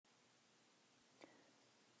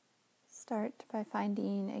Start by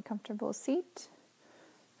finding a comfortable seat,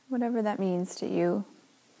 whatever that means to you.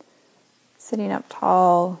 Sitting up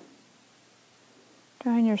tall,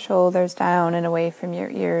 drawing your shoulders down and away from your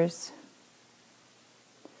ears.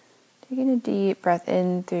 Taking a deep breath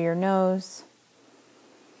in through your nose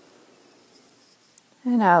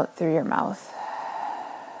and out through your mouth.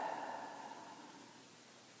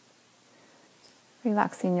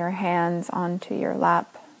 Relaxing your hands onto your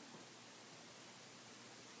lap.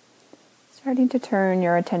 Starting to turn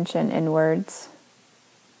your attention inwards.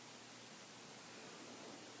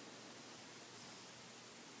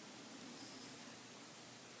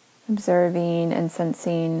 Observing and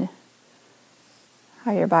sensing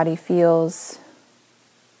how your body feels.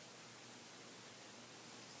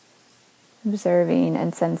 Observing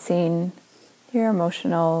and sensing your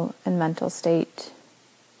emotional and mental state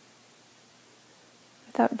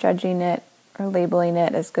without judging it or labeling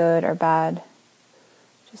it as good or bad.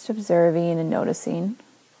 Just observing and noticing,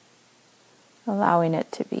 allowing it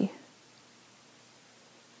to be.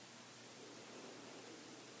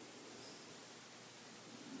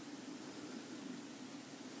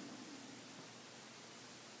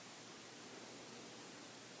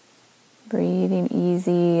 Breathing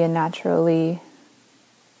easy and naturally,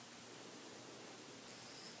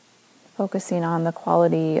 focusing on the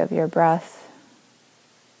quality of your breath.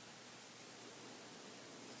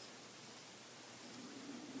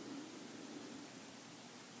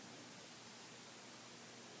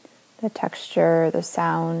 The texture, the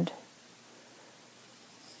sound,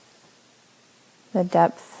 the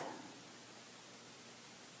depth.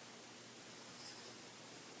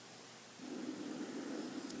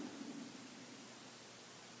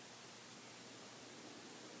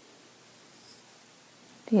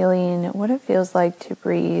 Feeling what it feels like to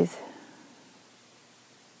breathe.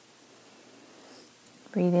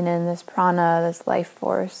 Breathing in this prana, this life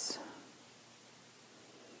force.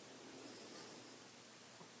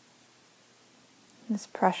 This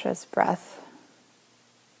precious breath.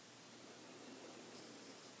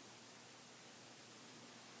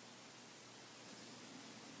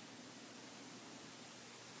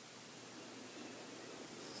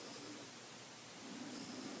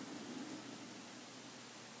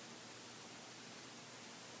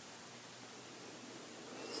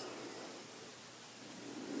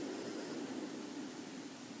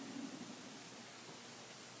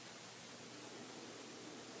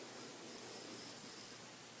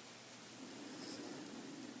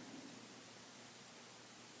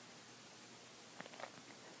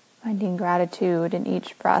 Finding gratitude in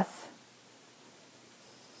each breath.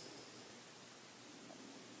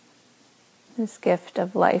 This gift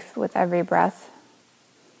of life with every breath.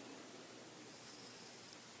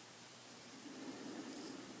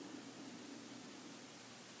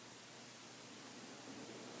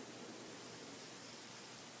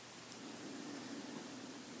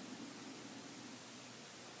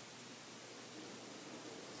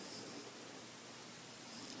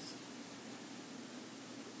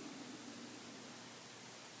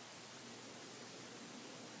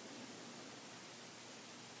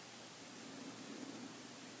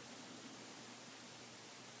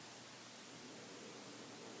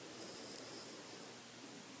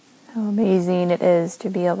 How amazing it is to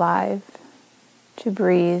be alive, to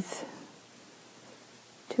breathe,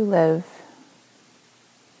 to live.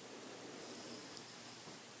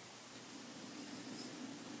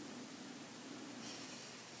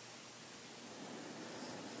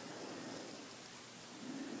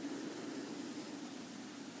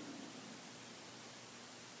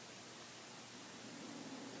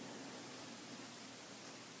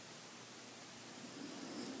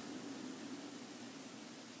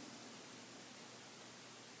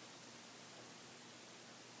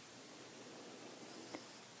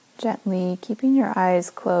 Gently keeping your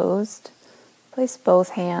eyes closed, place both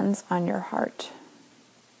hands on your heart.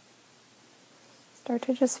 Start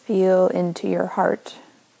to just feel into your heart.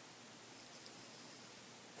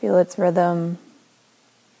 Feel its rhythm,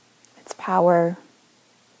 its power,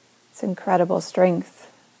 its incredible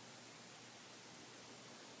strength.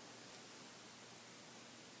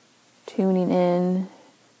 Tuning in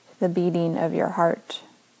to the beating of your heart,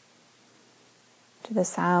 to the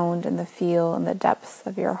sound and the feel and the depth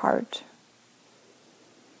of your heart.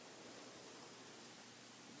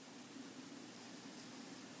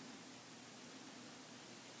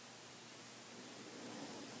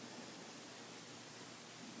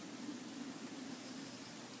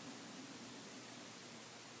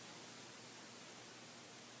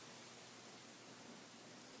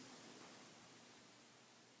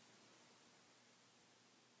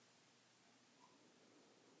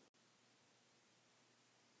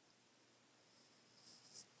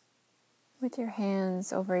 With your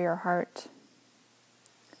hands over your heart,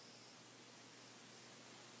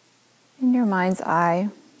 in your mind's eye,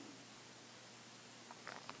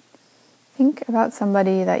 think about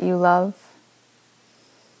somebody that you love,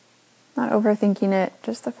 not overthinking it,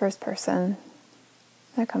 just the first person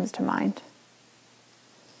that comes to mind.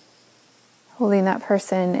 Holding that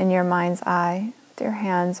person in your mind's eye with your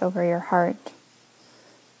hands over your heart,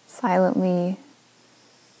 silently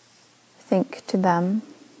think to them.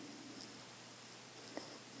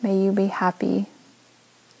 May you be happy.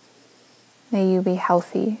 May you be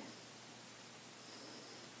healthy.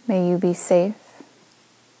 May you be safe.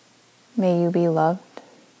 May you be loved.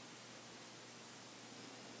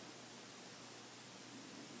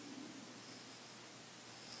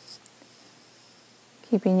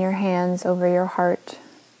 Keeping your hands over your heart,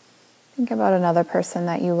 think about another person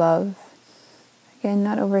that you love. Again,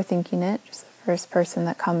 not overthinking it, just the first person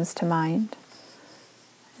that comes to mind.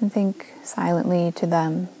 And think silently to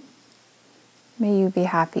them. May you be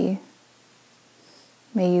happy.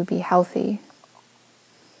 May you be healthy.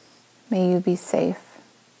 May you be safe.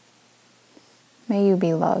 May you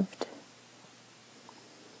be loved.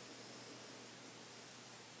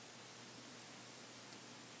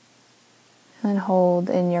 And then hold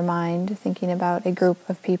in your mind, thinking about a group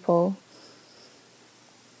of people,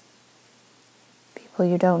 people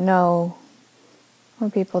you don't know, or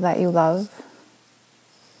people that you love.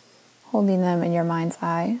 Holding them in your mind's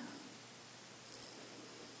eye,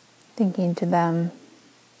 thinking to them,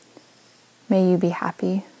 may you be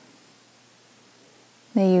happy,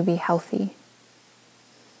 may you be healthy,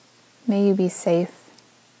 may you be safe,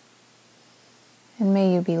 and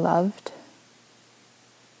may you be loved.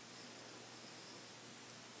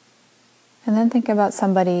 And then think about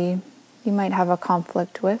somebody you might have a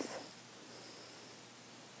conflict with,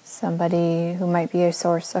 somebody who might be a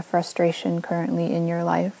source of frustration currently in your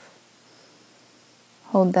life.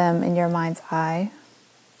 Hold them in your mind's eye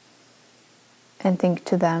and think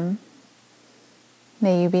to them,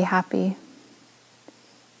 may you be happy,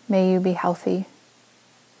 may you be healthy,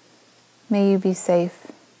 may you be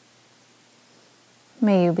safe,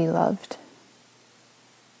 may you be loved.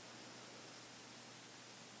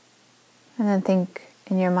 And then think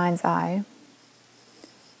in your mind's eye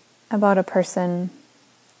about a person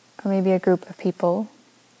or maybe a group of people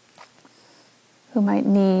who might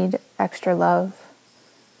need extra love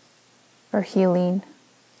or healing,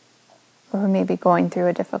 or who may be going through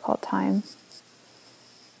a difficult time.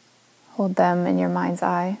 Hold them in your mind's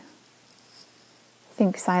eye.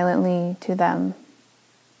 Think silently to them.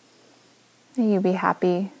 May you be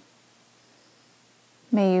happy.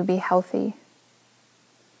 May you be healthy.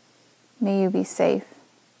 May you be safe.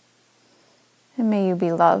 And may you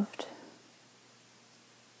be loved.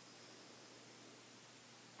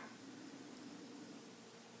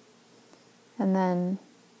 And then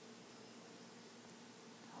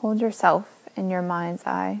hold yourself in your mind's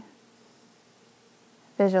eye,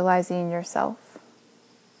 visualizing yourself.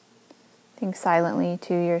 Think silently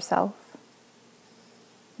to yourself.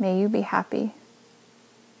 May you be happy.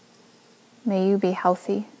 May you be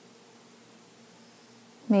healthy.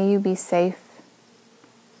 May you be safe.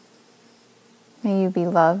 May you be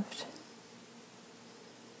loved.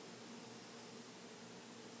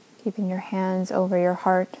 Keeping your hands over your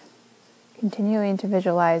heart, continuing to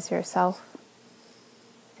visualize yourself.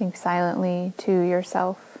 Think silently to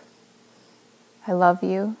yourself. I love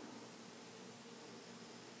you.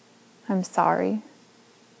 I'm sorry.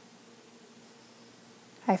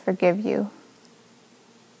 I forgive you.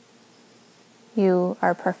 You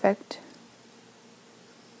are perfect.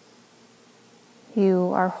 You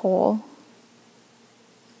are whole.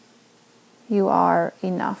 You are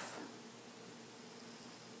enough.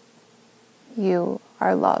 You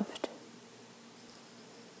are loved.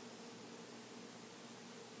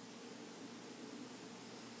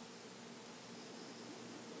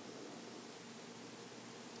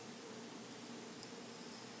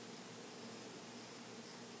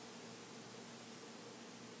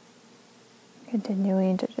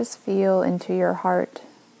 Continuing to just feel into your heart.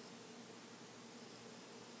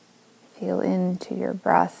 Feel into your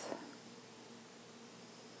breath.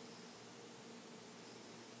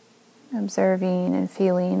 Observing and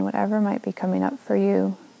feeling whatever might be coming up for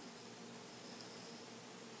you.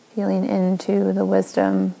 Feeling into the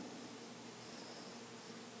wisdom,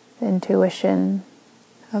 the intuition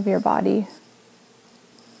of your body.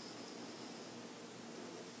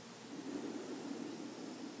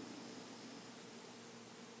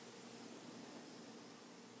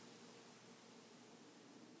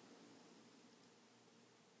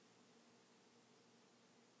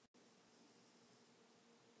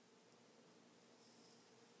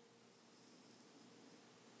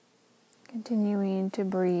 Continuing to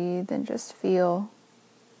breathe and just feel,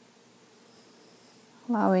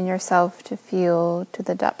 allowing yourself to feel to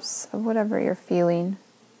the depths of whatever you're feeling,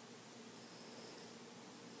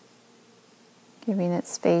 giving it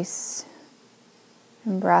space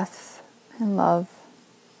and breath and love.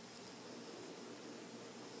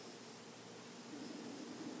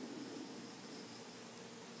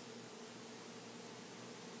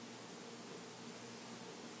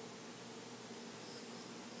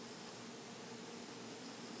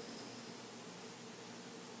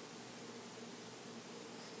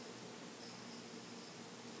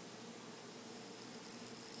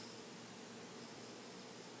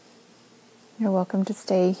 You're welcome to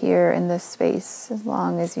stay here in this space as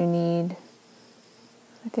long as you need,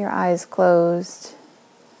 with your eyes closed,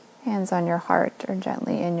 hands on your heart or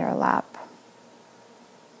gently in your lap.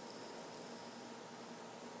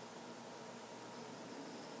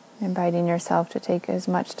 Inviting yourself to take as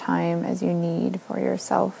much time as you need for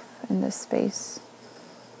yourself in this space,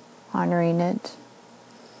 honoring it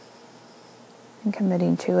and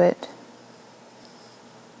committing to it.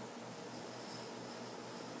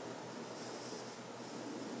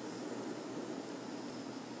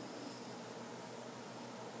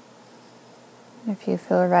 If you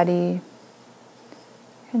feel ready, you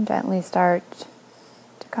can gently start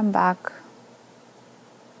to come back.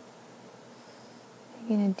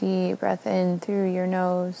 Taking a deep breath in through your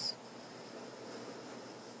nose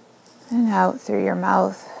and out through your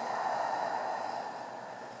mouth.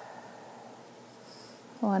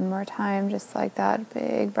 One more time, just like that.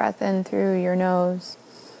 Big breath in through your nose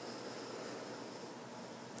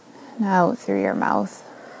and out through your mouth.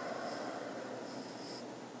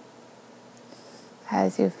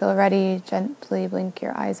 As you feel ready, gently blink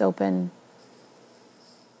your eyes open,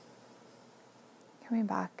 coming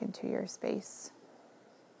back into your space.